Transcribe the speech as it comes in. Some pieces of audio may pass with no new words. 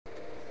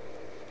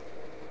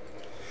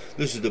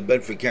This is the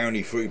Bedford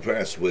County Free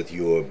Press with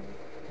your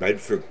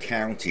Bedford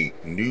County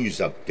news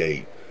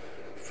update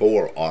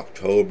for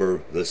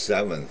October the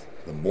 7th,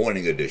 the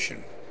morning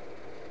edition.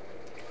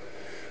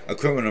 A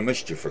criminal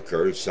mischief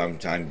occurred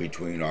sometime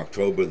between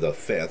October the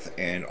 5th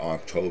and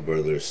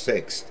October the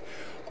 6th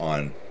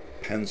on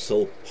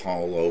Pencil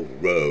Hollow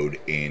Road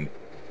in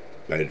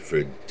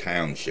Bedford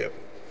Township.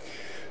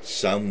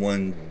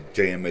 Someone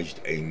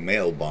damaged a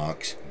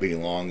mailbox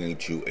belonging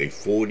to a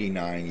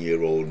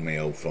 49-year-old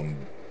male from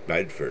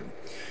Bedford.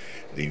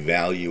 The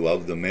value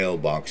of the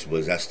mailbox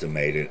was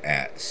estimated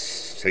at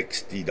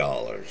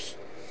 $60.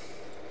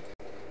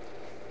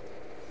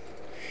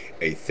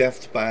 A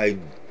theft by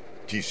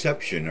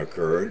deception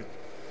occurred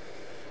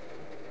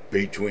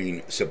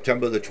between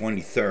September the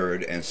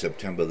 23rd and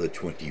September the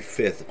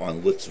 25th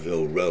on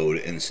Littsville Road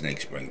in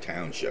Snake Spring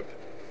Township.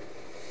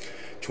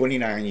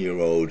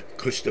 29-year-old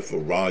Christopher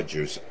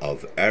Rogers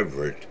of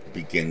Everett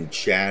began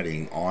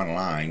chatting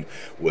online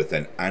with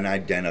an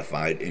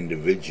unidentified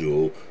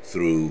individual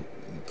through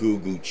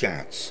Google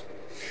Chats.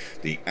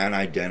 The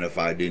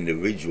unidentified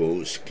individual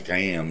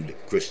scammed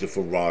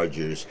Christopher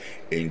Rogers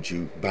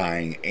into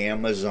buying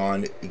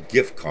Amazon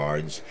gift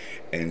cards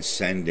and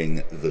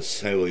sending the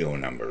serial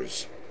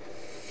numbers.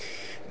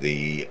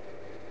 The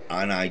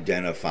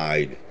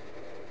unidentified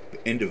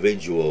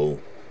individual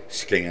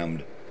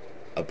scammed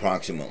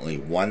approximately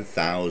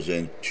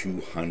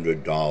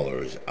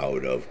 $1,200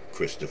 out of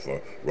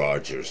Christopher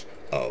Rogers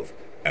of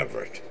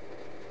Everett.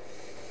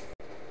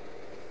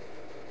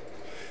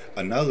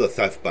 Another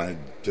theft by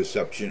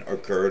deception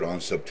occurred on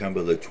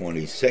September the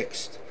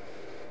 26th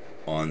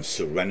on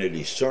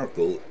Serenity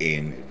Circle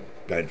in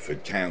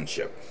Bedford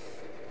Township.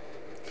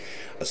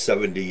 A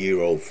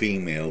 70-year-old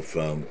female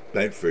from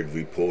Bedford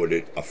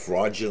reported a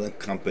fraudulent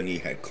company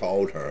had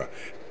called her,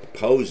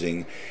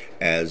 posing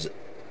as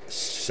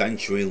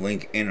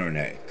CenturyLink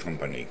Internet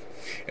Company,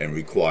 and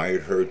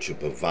required her to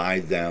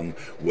provide them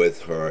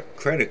with her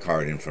credit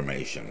card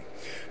information.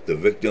 The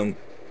victim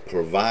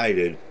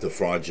provided the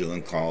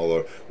fraudulent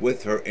caller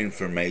with her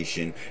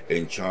information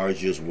and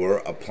charges were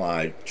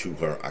applied to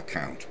her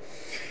account.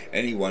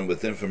 Anyone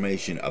with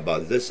information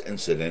about this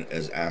incident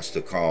is asked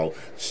to call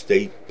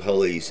state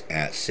police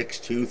at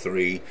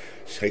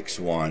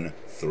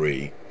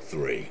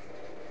 623-6133.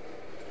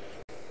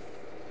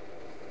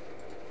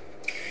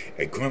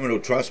 A criminal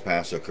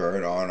trespass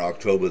occurred on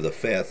October the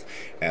 5th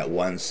at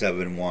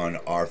 171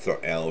 Arthur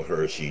L.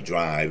 Hershey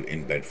Drive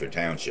in Bedford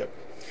Township.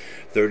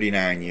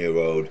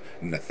 39-year-old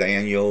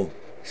Nathaniel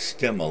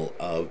Stimmel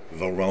of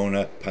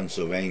Verona,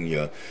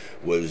 Pennsylvania,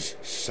 was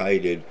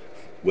cited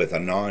with a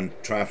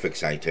non-traffic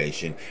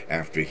citation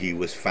after he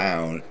was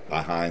found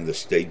behind the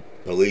state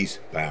police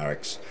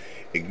barracks,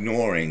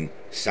 ignoring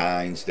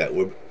signs that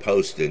were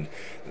posted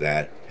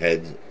that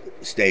had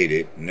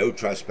stated no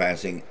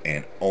trespassing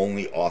and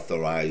only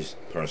authorized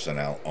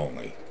personnel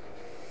only.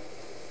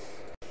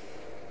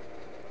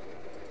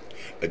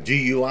 A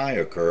DUI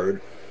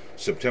occurred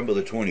September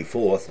the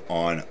 24th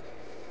on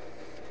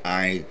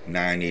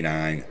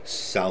I-99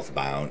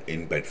 southbound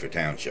in Bedford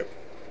Township.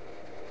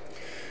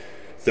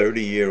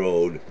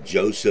 30-year-old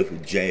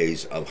Joseph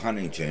Jays of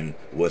Huntington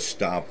was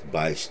stopped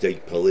by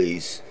state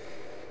police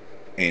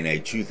in a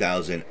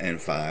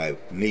 2005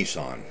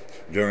 Nissan.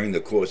 During the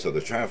course of the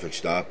traffic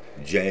stop,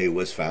 Jay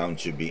was found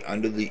to be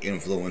under the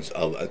influence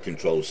of a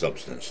controlled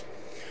substance.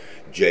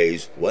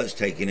 Jays was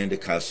taken into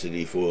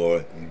custody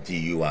for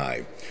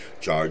DUI.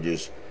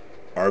 Charges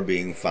are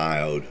being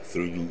filed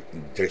through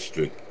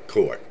district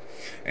court.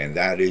 And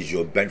that is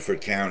your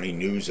Bedford County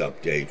news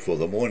update for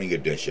the morning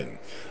edition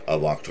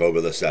of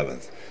October the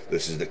 7th.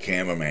 This is the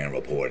cameraman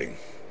reporting.